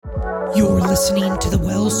You're listening to the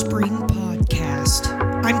Wellspring Podcast.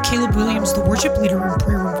 I'm Caleb Williams, the worship leader and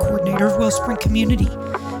prayer room coordinator of Wellspring Community.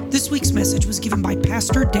 This week's message was given by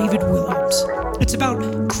Pastor David Williams. It's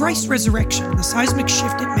about Christ's resurrection and the seismic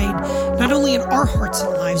shift it made, not only in our hearts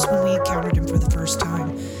and lives when we encountered Him for the first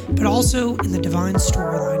time, but also in the divine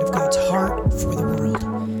storyline of God's heart for the world.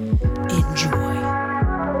 Enjoy.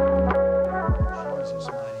 In Jesus'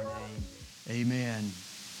 mighty name, amen.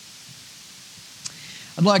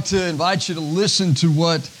 I'd like to invite you to listen to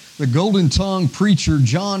what the golden-tongued preacher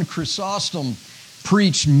John Chrysostom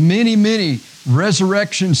preached many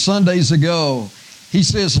Resurrection Sundays ago. He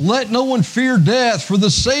says, "Let no one fear death, for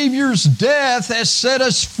the Savior's death has set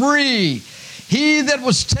us free. He that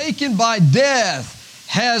was taken by death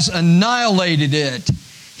has annihilated it.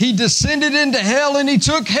 He descended into hell and He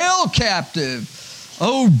took hell captive.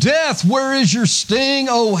 O death, where is your sting?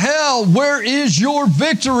 O hell, where is your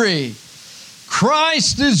victory?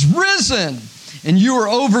 Christ is risen, and you are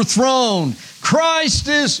overthrown. Christ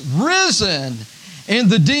is risen, and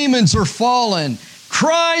the demons are fallen.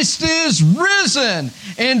 Christ is risen,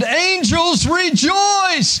 and angels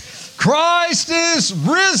rejoice. Christ is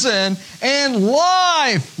risen, and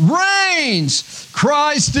life reigns.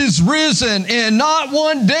 Christ is risen, and not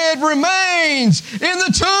one dead remains in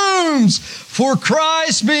the tombs. For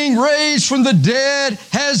Christ, being raised from the dead,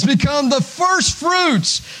 has become the first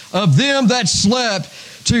fruits of them that slept.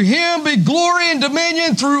 To Him be glory and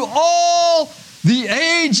dominion through all the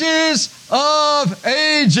ages of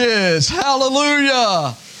ages."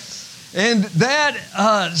 Hallelujah. And that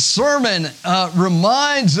sermon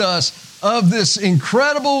reminds us of this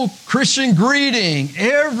incredible Christian greeting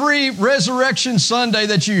every Resurrection Sunday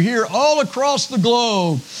that you hear all across the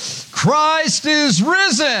globe. Christ is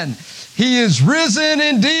risen. He is risen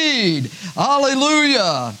indeed.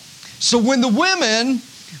 Hallelujah. So when the women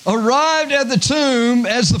arrived at the tomb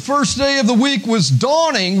as the first day of the week was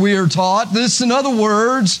dawning, we are taught, this, in other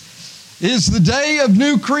words, is the day of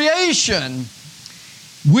new creation.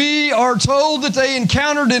 We are told that they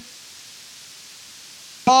encountered a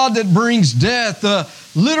God that brings death,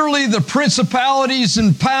 literally the principalities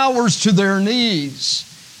and powers to their knees.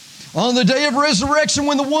 On the day of resurrection,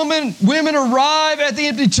 when the women arrive at the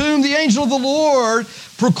empty tomb, the angel of the Lord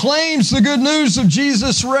proclaims the good news of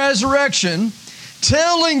Jesus' resurrection,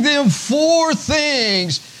 telling them 4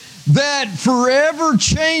 things that forever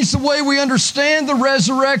change the way we understand the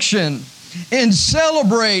resurrection and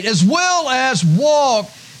celebrate, as well as walk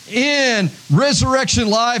in resurrection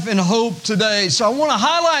life and hope today. So I want to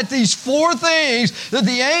highlight these 4 things that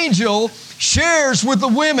the angel shares with the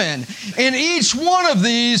women. And each one of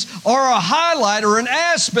these are a highlight or an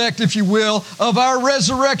aspect, if you will, of our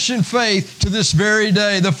resurrection faith to this very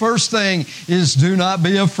day. The first thing is do not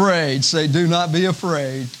be afraid. Say, do not be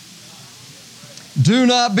afraid. Do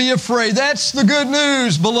not be afraid. That's the good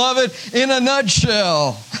news, beloved, in a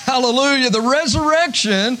nutshell. Hallelujah. The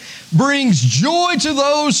resurrection brings joy to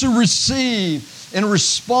those who receive and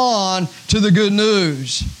respond to the good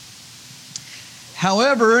news.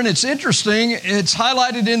 However, and it's interesting, it's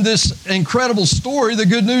highlighted in this incredible story, the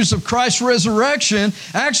good news of Christ's resurrection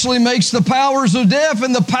actually makes the powers of death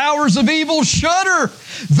and the powers of evil shudder.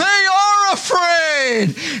 They are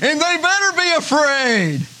afraid, and they better be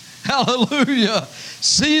afraid. Hallelujah.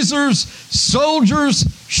 Caesar's soldiers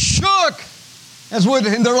shook, and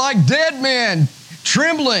they're like dead men,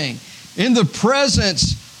 trembling in the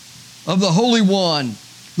presence of the Holy One.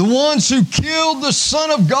 The ones who killed the Son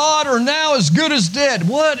of God are now as good as dead.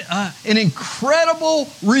 What an incredible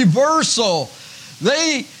reversal.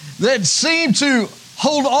 They that seem to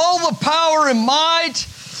hold all the power and might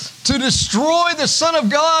to destroy the Son of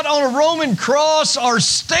God on a Roman cross are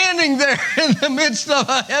standing there in the midst of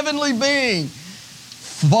a heavenly being,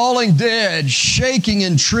 falling dead, shaking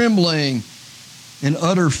and trembling in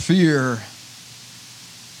utter fear.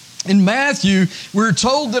 In Matthew, we're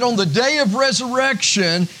told that on the day of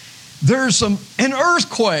resurrection, there's an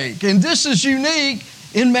earthquake. And this is unique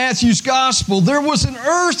in Matthew's gospel. There was an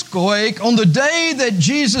earthquake on the day that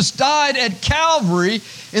Jesus died at Calvary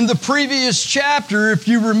in the previous chapter, if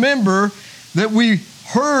you remember, that we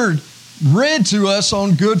read to us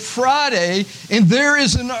on Good Friday. And there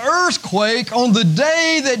is an earthquake on the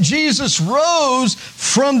day that Jesus rose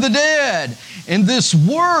from the dead. And this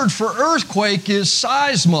word for earthquake is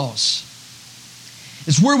seismos.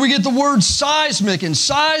 It's where we get the word seismic and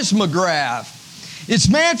seismograph. It's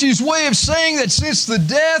Matthew's way of saying that since the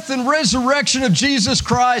death and resurrection of Jesus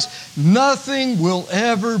Christ, nothing will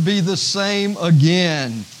ever be the same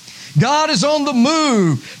again. God is on the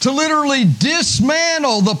move to literally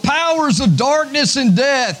dismantle the powers of darkness and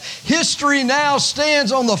death. History now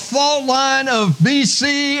stands on the fault line of BC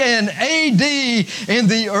and AD, and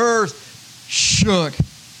the earth shook.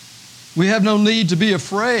 We have no need to be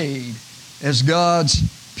afraid as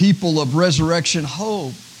God's people of resurrection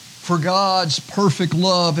hope, for God's perfect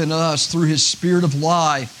love in us through His Spirit of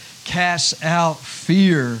life casts out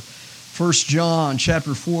fear. 1 John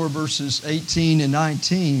chapter 4, verses 18 and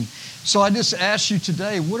 19. So I just ask you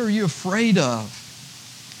today, what are you afraid of?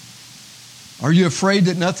 Are you afraid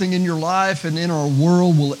that nothing in your life and in our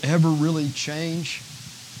world will ever really change?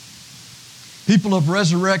 People of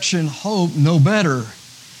resurrection hope know better.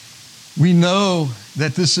 We know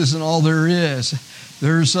that this isn't all there is.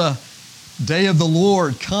 There's a day of the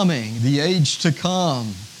Lord coming, the age to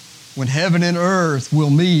come, when heaven and earth will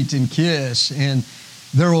meet and kiss, and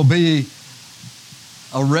there will be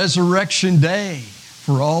a resurrection day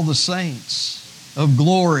for all the saints of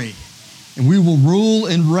glory, and we will rule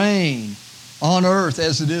and reign on earth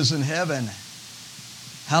as it is in heaven.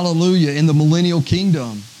 Hallelujah, in the millennial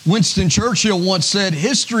kingdom. Winston Churchill once said,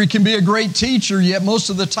 history can be a great teacher, yet most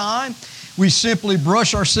of the time we simply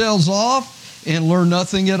brush ourselves off and learn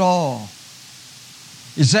nothing at all.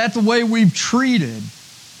 Is that the way we've treated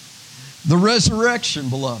the resurrection,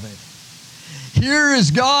 beloved? Here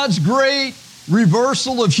is God's great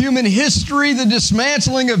reversal of human history, the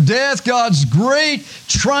dismantling of death, God's great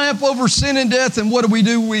triumph over sin and death. And what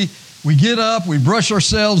do? We get up, we brush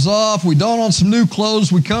ourselves off, we don on some new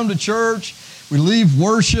clothes, we come to church, we leave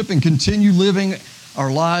worship and continue living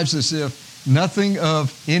our lives as if nothing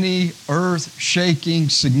of any earth-shaking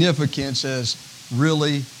significance has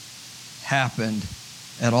really happened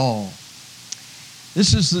at all.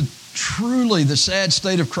 This is truly the sad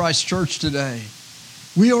state of Christ's church today.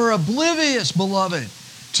 We are oblivious, beloved,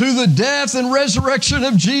 to the death and resurrection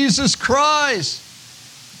of Jesus Christ.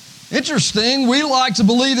 Interesting, we like to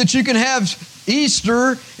believe that you can have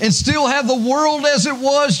Easter and still have the world as it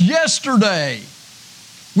was yesterday.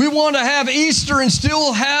 We want to have Easter and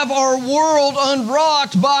still have our world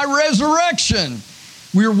unrocked by resurrection.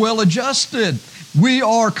 We are well adjusted. We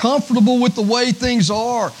are comfortable with the way things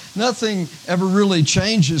are. Nothing ever really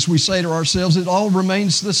changes. We say to ourselves, it all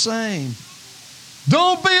remains the same.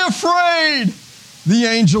 Don't be afraid, the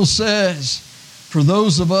angel says. For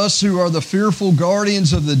those of us who are the fearful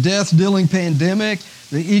guardians of the death-dealing pandemic,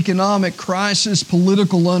 the economic crisis,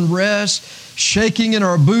 political unrest, shaking in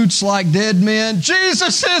our boots like dead men,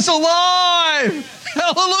 Jesus is alive!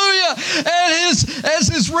 Hallelujah! And as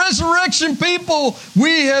His resurrection people,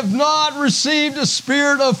 we have not received a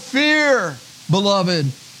spirit of fear, beloved,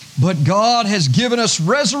 but God has given us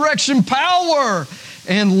resurrection power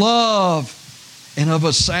and love and of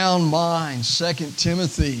a sound mind. 2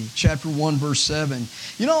 Timothy chapter 1, verse 7.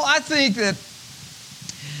 You know, I think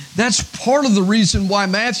that's part of the reason why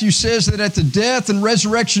Matthew says that at the death and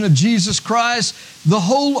resurrection of Jesus Christ, the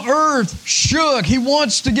whole earth shook. He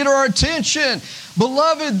wants to get our attention.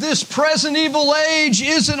 Beloved, this present evil age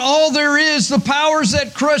isn't all there is. The powers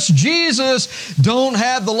that crush Jesus don't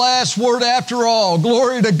have the last word after all.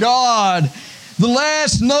 Glory to God. The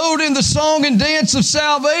last note in the song and dance of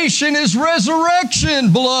salvation is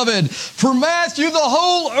resurrection, beloved. For Matthew, the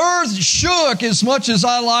whole earth shook. As much as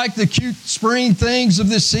I like the cute spring things of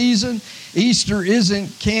this season, Easter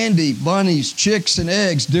isn't candy, bunnies, chicks, and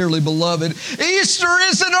eggs, dearly beloved. Easter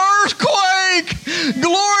is an earthquake.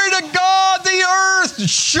 Glory to God, the earth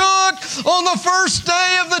shook on the first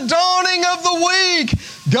day of the dawning of the week.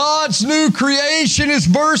 God's new creation is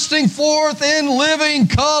bursting forth in living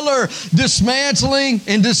color, dismantling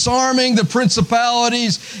and disarming the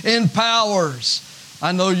principalities and powers.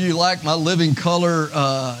 I know you like my living color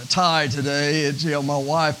tie today. My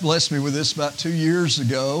wife blessed me with this about 2 years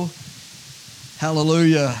ago.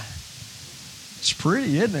 Hallelujah. It's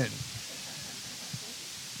pretty, isn't it?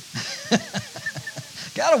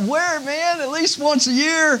 Got to wear it, man, at least once a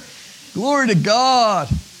year. Glory to God.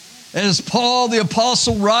 As Paul the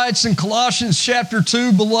Apostle writes in Colossians chapter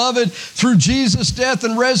 2, beloved, through Jesus' death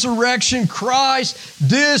and resurrection, Christ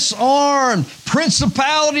disarmed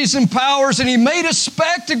principalities and powers, and He made a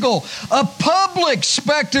spectacle, a public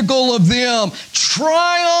spectacle of them,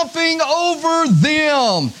 triumphing over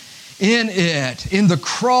them in it, in the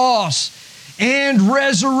cross and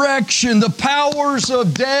resurrection. The powers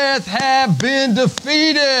of death have been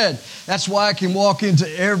defeated. That's why I can walk into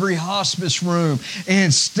every hospice room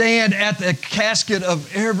and stand at the casket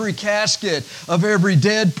of every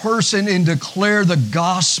dead person and declare the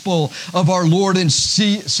gospel of our Lord and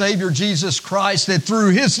Savior Jesus Christ, that through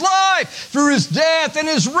His life, through His death and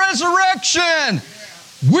His resurrection,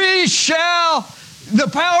 we shall The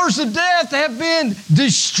powers of death have been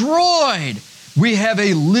destroyed. We have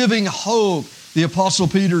a living hope. The Apostle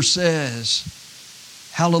Peter says,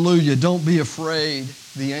 hallelujah, don't be afraid.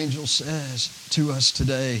 The angel says to us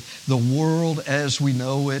today, the world as we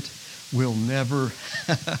know it will never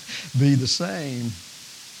be the same.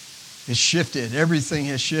 It's shifted. Everything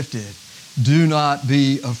has shifted. Do not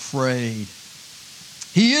be afraid.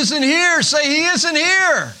 He isn't here. Say, He isn't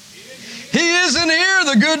here. He isn't here.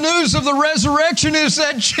 The good news of the resurrection is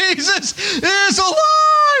that Jesus is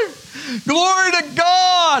alive. Glory to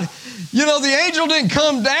God. You know, the angel didn't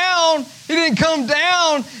come down. He didn't come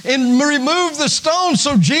down and remove the stone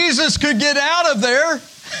so Jesus could get out of there.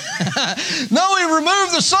 No, He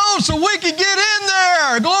removed the stone so we could get in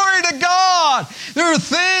there. Glory to God. There are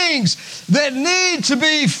things that need to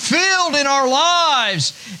be filled in our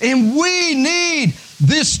lives, and we need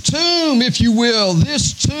this tomb, if you will,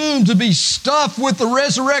 this tomb to be stuffed with the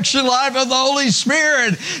resurrection life of the Holy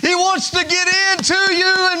Spirit. He wants to get into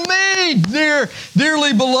you and me,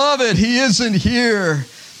 dearly beloved. He isn't here.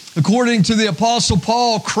 According to the Apostle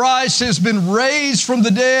Paul, Christ has been raised from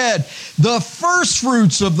the dead, the first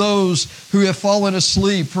fruits of those who have fallen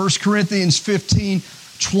asleep. 1 Corinthians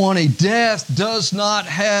 15:20. Death does not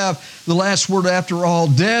have the last word after all.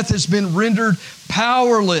 Death has been rendered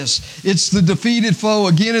powerless. It's the defeated foe.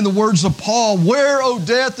 Again, in the words of Paul, where, O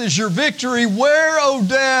death, is your victory? Where, O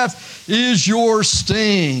death, is your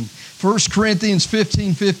sting? 1 Corinthians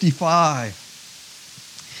 15:55.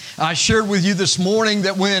 I shared with you this morning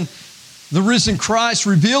that when the risen Christ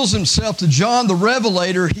reveals Himself to John the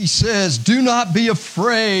Revelator, He says, do not be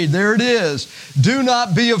afraid. There it is. Do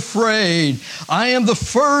not be afraid. I am the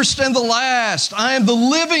first and the last. I am the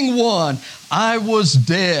living one. I was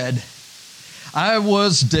dead. I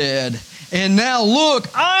was dead. And now look,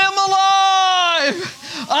 I am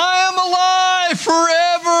alive. I am alive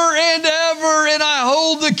forever and ever. And I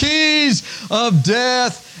hold the keys of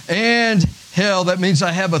death and hell. That means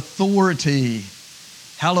I have authority.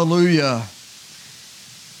 Hallelujah.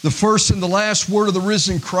 The first and the last word of the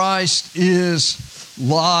risen Christ is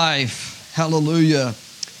life. Hallelujah.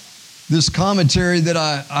 This commentary that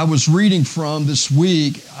I was reading from this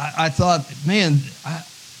week, I thought, man,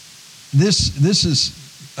 this is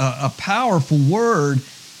a powerful word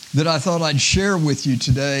that I thought I'd share with you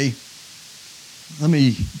today. Let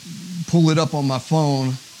me pull it up on my phone.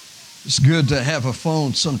 It's good to have a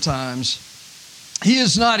phone sometimes. He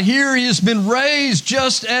is not here. He has been raised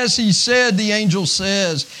just as He said, the angel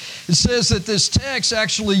says. It says that this text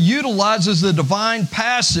actually utilizes the divine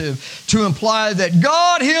passive to imply that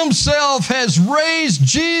God Himself has raised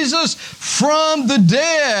Jesus from the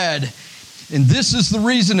dead. And this is the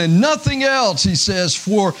reason and nothing else, he says,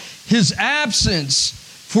 for His absence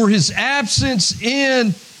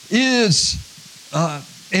in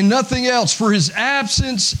and nothing else, for His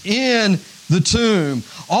absence in the tomb.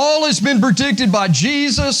 All has been predicted by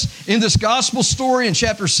Jesus in this gospel story in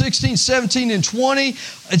chapter 16, 17, and 20.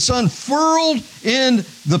 It's unfurled in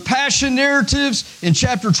the passion narratives in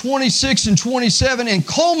chapter 26 and 27, and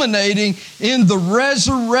culminating in the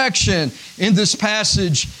resurrection in this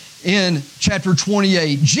passage in chapter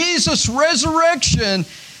 28. Jesus' resurrection,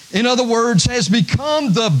 in other words, has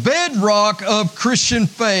become the bedrock of Christian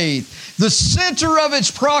faith, the center of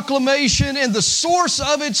its proclamation and the source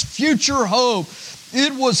of its future hope.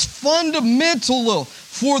 It was fundamental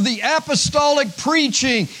for the apostolic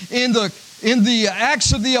preaching in the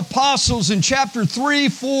Acts of the Apostles in chapter 3,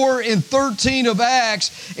 4, and 13 of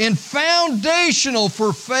Acts, and foundational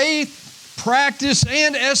for faith, practice,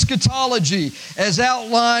 and eschatology as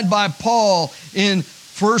outlined by Paul in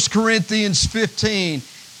 1 Corinthians 15.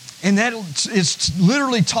 And that is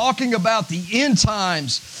literally talking about the end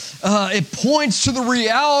times. It points to the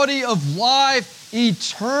reality of life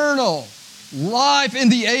eternal, life in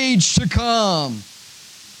the age to come.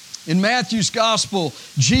 In Matthew's gospel,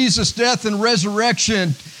 Jesus' death and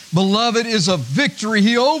resurrection, beloved, is a victory.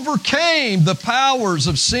 He overcame the powers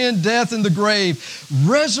of sin, death, and the grave.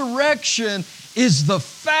 Resurrection is the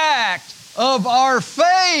fact of our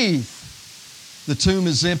faith. The tomb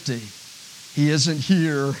is empty. He isn't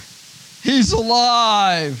here. He's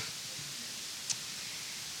alive.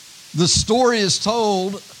 The story is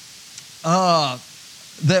told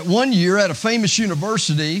that one year at a famous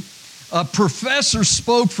university, a professor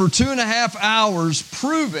spoke for 2.5 hours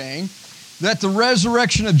proving that the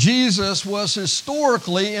resurrection of Jesus was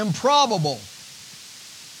historically improbable.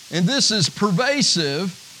 And this is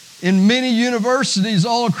pervasive in many universities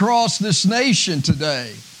all across this nation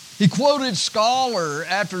today. He quoted scholar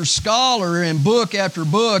after scholar and book after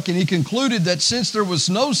book, and he concluded that since there was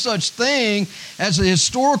no such thing as a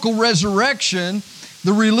historical resurrection,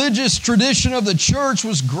 The religious tradition of the church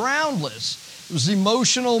was groundless. It was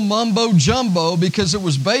emotional mumbo jumbo because it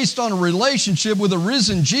was based on a relationship with a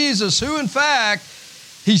risen Jesus who, in fact,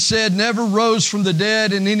 he said never rose from the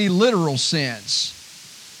dead in any literal sense.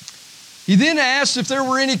 He then asked if there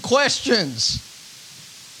were any questions.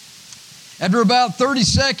 After about 30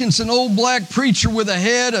 seconds, an old black preacher with a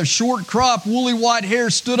head of short crop, woolly white hair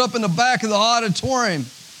stood up in the back of the auditorium.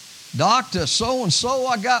 "Doctor, so-and-so,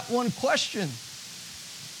 I got one question,"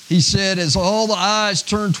 he said as all the eyes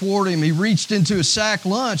turned toward him. He reached into his sack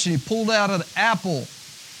lunch and he pulled out an apple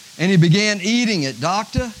and he began eating it.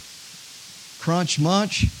 "Doctor," crunch,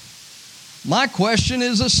 munch. "My question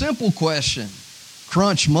is a simple question."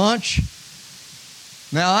 Crunch, munch.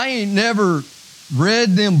 "Now, I ain't never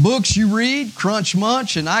read them books you read," crunch,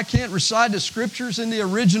 munch, "and I can't recite the scriptures in the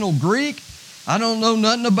original Greek. I don't know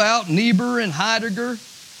nothing about Niebuhr and Heidegger,"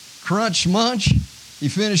 crunch, munch. He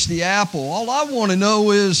finished the apple. "All I want to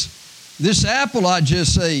know is, this apple I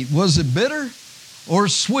just ate, was it bitter or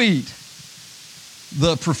sweet?"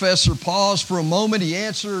 The professor paused for a moment. He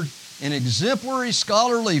answered in exemplary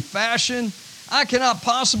scholarly fashion, "I cannot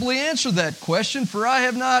possibly answer that question, for I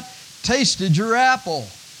have not tasted your apple."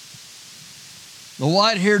 The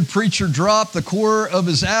white-haired preacher dropped the core of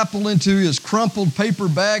his apple into his crumpled paper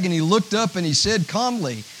bag and he looked up and he said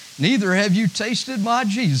calmly, "Neither have you tasted my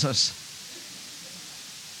Jesus."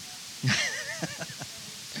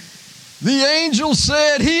 The angel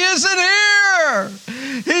said, "He isn't here.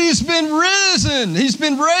 He's been risen. He's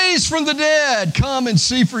been raised from the dead. Come and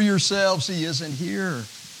see for yourselves. He isn't here."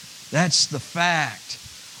 That's the fact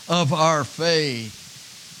of our faith.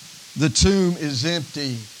 The tomb is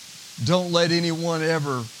empty. Don't let anyone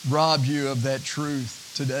ever rob you of that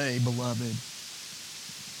truth today, beloved.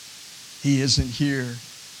 He isn't here.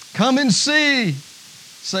 Come and see.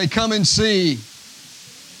 Say, come and see.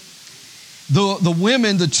 The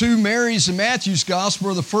women, the two Marys in Matthew's gospel,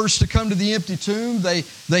 are the first to come to the empty tomb.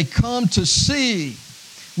 They come to see,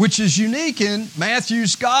 which is unique in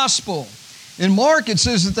Matthew's gospel. In Mark, it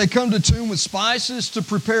says that they come to the tomb with spices to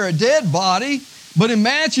prepare a dead body. But in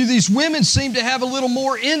Matthew, these women seem to have a little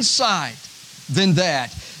more insight than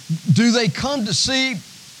that. Do they come to see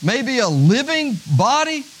maybe a living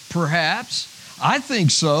body? Perhaps. I think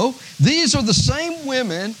so. These are the same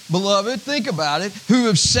women, beloved, think about it, who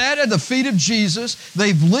have sat at the feet of Jesus.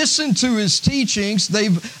 They've listened to His teachings.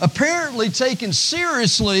 They've apparently taken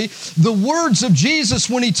seriously the words of Jesus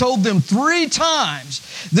when He told them 3 times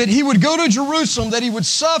that He would go to Jerusalem, that He would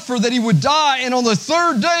suffer, that He would die, and on the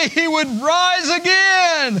 3rd day He would rise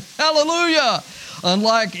again. Hallelujah.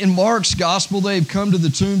 Unlike in Mark's gospel, they've come to the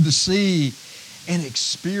tomb to see and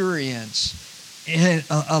experience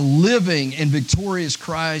a living and victorious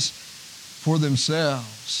Christ for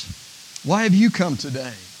themselves. Why have you come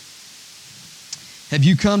today? Have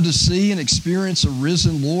you come to see and experience a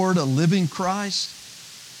risen Lord, a living Christ?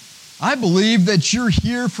 I believe that you're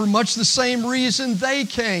here for much the same reason they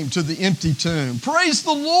came to the empty tomb. Praise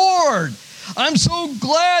the Lord! I'm so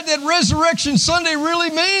glad that Resurrection Sunday really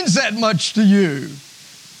means that much to you.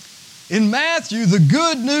 In Matthew, the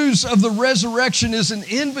good news of the resurrection is an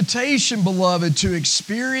invitation, beloved, to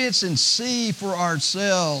experience and see for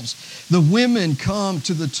ourselves. The women come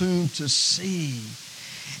to the tomb to see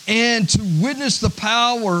and to witness the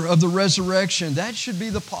power of the resurrection. That should be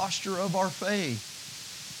the posture of our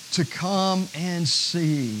faith, to come and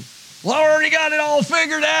see. Well, I already got it all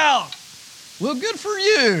figured out. Well, good for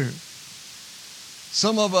you.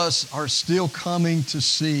 Some of us are still coming to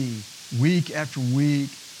see week after week,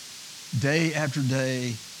 day after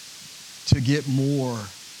day, to get more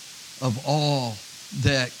of all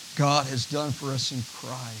that God has done for us in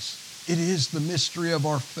Christ. It is the mystery of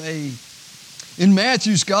our faith. In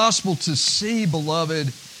Matthew's gospel, to see,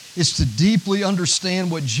 beloved, is to deeply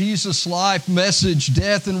understand what Jesus' life, message,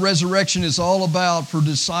 death, and resurrection is all about for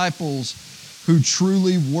disciples who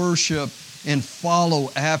truly worship and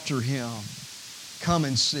follow after Him. Come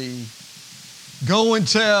and see. Go and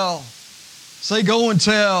tell. Say, go and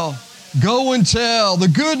tell. Go and tell. The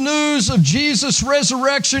good news of Jesus'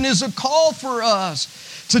 resurrection is a call for us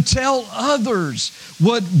to tell others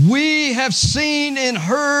what we have seen and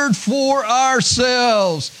heard for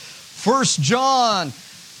ourselves. 1 John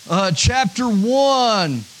chapter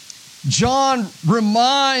 1, John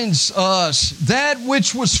reminds us that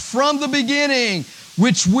which was from the beginning,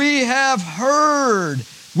 which we have heard,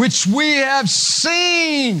 which we have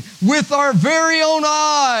seen with our very own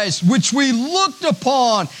eyes, which we looked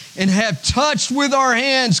upon and have touched with our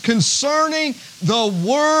hands concerning the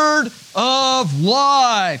word of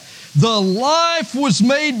life. The life was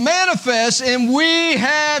made manifest, and we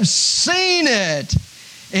have seen it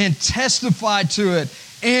and testified to it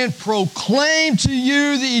and proclaim to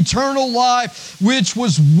you the eternal life which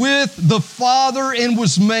was with the Father and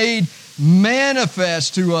was made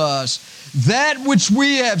manifest to us. That which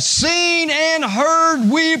we have seen and heard,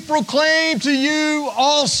 we proclaim to you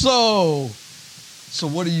also. So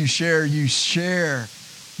what do you share? You share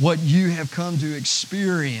what you have come to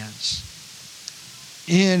experience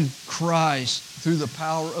in Christ through the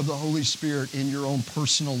power of the Holy Spirit in your own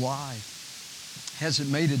personal life. Has it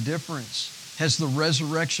made a difference? Has the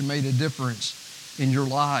resurrection made a difference in your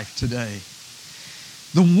life today?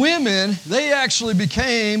 The women, they actually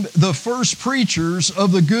became the first preachers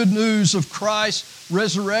of the good news of Christ's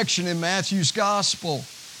resurrection in Matthew's gospel,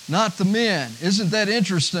 not the men. Isn't that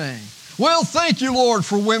interesting? Well, thank you, Lord,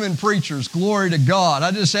 for women preachers. Glory to God.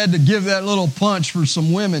 I just had to give that little punch for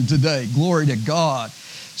some women today. Glory to God.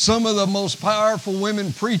 Some of the most powerful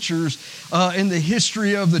women preachers in the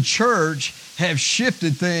history of the church have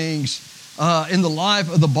shifted things in the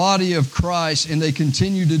life of the body of Christ, and they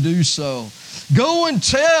continue to do so. Go and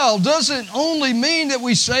tell doesn't only mean that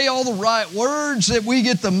we say all the right words, that we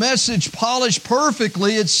get the message polished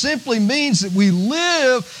perfectly. It simply means that we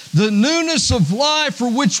live the newness of life for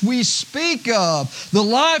which we speak of, the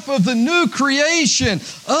life of the new creation.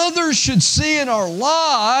 Others should see in our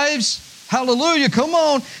lives, hallelujah, come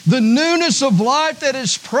on, the newness of life that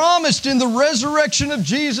is promised in the resurrection of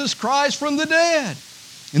Jesus Christ from the dead.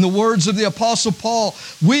 In the words of the Apostle Paul,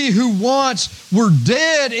 we who once were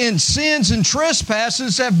dead in sins and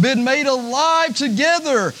trespasses have been made alive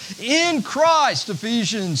together in Christ.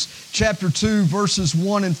 Ephesians chapter 2, verses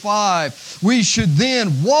 1 and 5. We should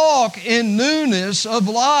then walk in newness of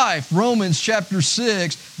life. Romans chapter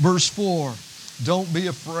 6, verse 4. Don't be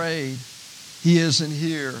afraid. He isn't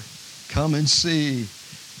here. Come and see.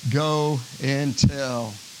 Go and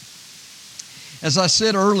tell. As I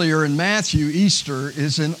said earlier in Matthew, Easter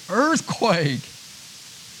is an earthquake.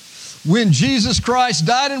 When Jesus Christ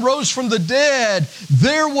died and rose from the dead,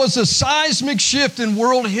 there was a seismic shift in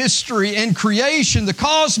world history and creation. The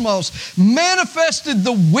cosmos manifested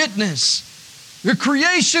the witness. The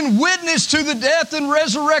creation witnessed to the death and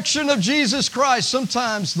resurrection of Jesus Christ.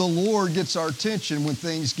 Sometimes the Lord gets our attention when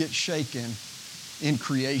things get shaken in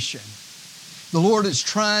creation. The Lord is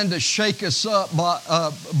trying to shake us up,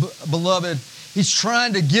 beloved. He's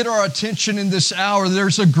trying to get our attention in this hour.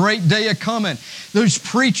 There's a great day a-coming. Those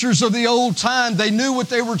preachers of the old time, they knew what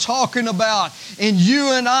they were talking about. And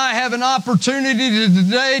you and I have an opportunity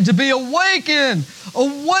today to be awakened.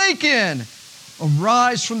 Awaken.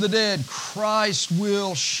 Arise from the dead. Christ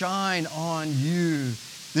will shine on you.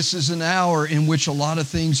 This is an hour in which a lot of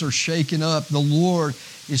things are shaken up. The Lord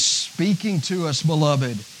is speaking to us,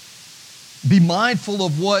 beloved. Be mindful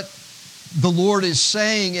of what the Lord is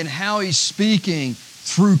saying and how He's speaking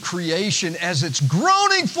through creation as it's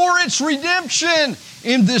groaning for its redemption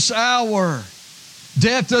in this hour.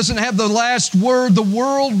 Death doesn't have the last word. The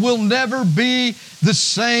world will never be the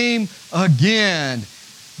same again.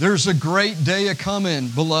 There's a great day a-coming,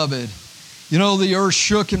 beloved. You know, the earth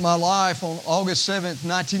shook in my life on August 7th,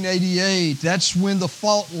 1988. That's when the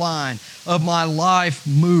fault line of my life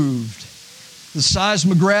moved. The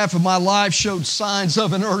seismograph of my life showed signs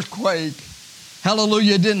of an earthquake.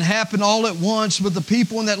 Hallelujah, it didn't happen all at once, but the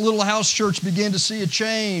people in that little house church began to see a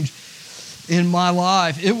change in my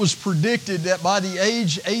life. It was predicted that by the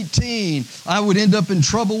age 18, I would end up in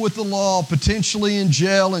trouble with the law, potentially in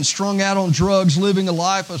jail and strung out on drugs, living a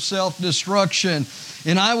life of self-destruction.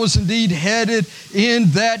 And I was indeed headed in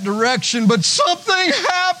that direction. But something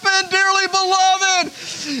happened, dearly beloved.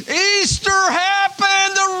 Easter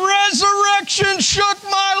happened. The resurrection shook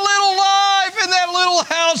my little life in that little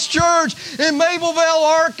house church in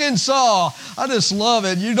Mableville, Arkansas. I just love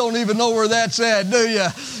it. You don't even know where that's at, do you?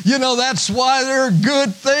 You know, that's why there are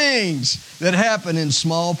good things that happen in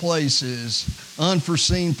small places,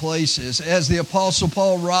 unforeseen places. As the Apostle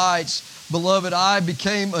Paul writes, beloved, I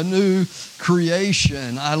became a new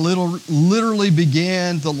creation. I literally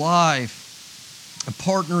began the life of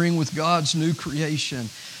partnering with God's new creation,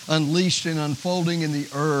 unleashed and unfolding in the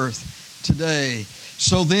earth today.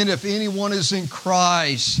 So then if anyone is in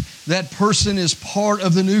Christ, that person is part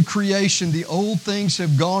of the new creation. The old things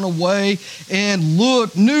have gone away, and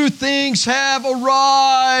look, new things have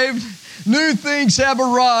arrived. New things have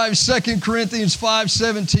arrived. 2 Corinthians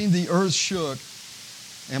 5:17, the earth shook,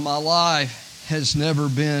 and my life has never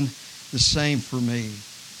been the same for me.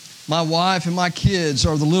 My wife and my kids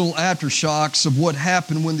are the little aftershocks of what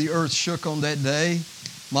happened when the earth shook on that day.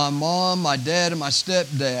 My mom, my dad, and my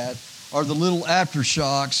stepdad are the little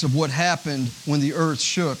aftershocks of what happened when the earth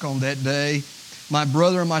shook on that day. My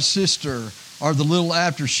brother and my sister are the little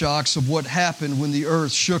aftershocks of what happened when the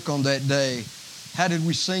earth shook on that day. How did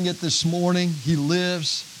we sing it this morning? He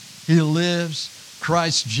lives. He lives.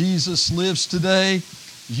 Christ Jesus lives today.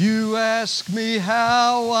 You ask me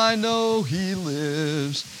how I know He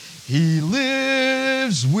lives. He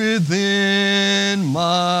lives within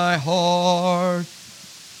my heart.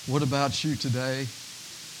 What about you today?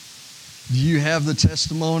 Do you have the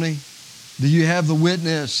testimony? Do you have the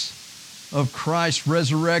witness of Christ's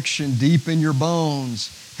resurrection deep in your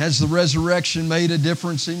bones? Has the resurrection made a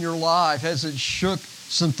difference in your life? Has it shook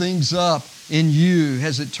some things up in you?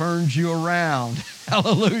 Has it turned you around?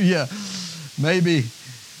 Hallelujah. Maybe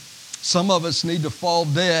some of us need to fall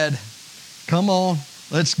dead. Come on,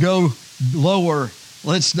 let's go lower.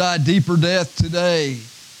 Let's die deeper death today.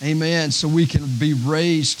 Amen. So we can be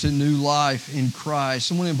raised to new life in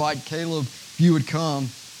Christ. I want to invite Caleb, if you would come.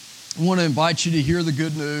 I want to invite you to hear the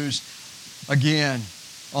good news again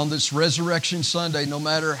on this Resurrection Sunday, no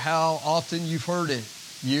matter how often you've heard it,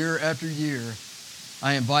 year after year.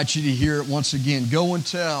 I invite you to hear it once again. Go and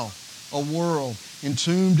tell a world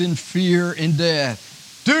entombed in fear and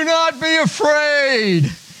death, do not be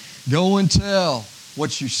afraid. Go and tell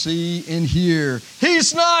what you see and hear.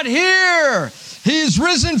 He's not here. He's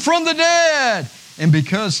risen from the dead. And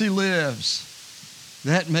because He lives,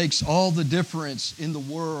 that makes all the difference in the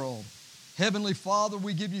world. Heavenly Father,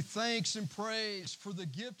 we give You thanks and praise for the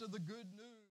gift of the good news.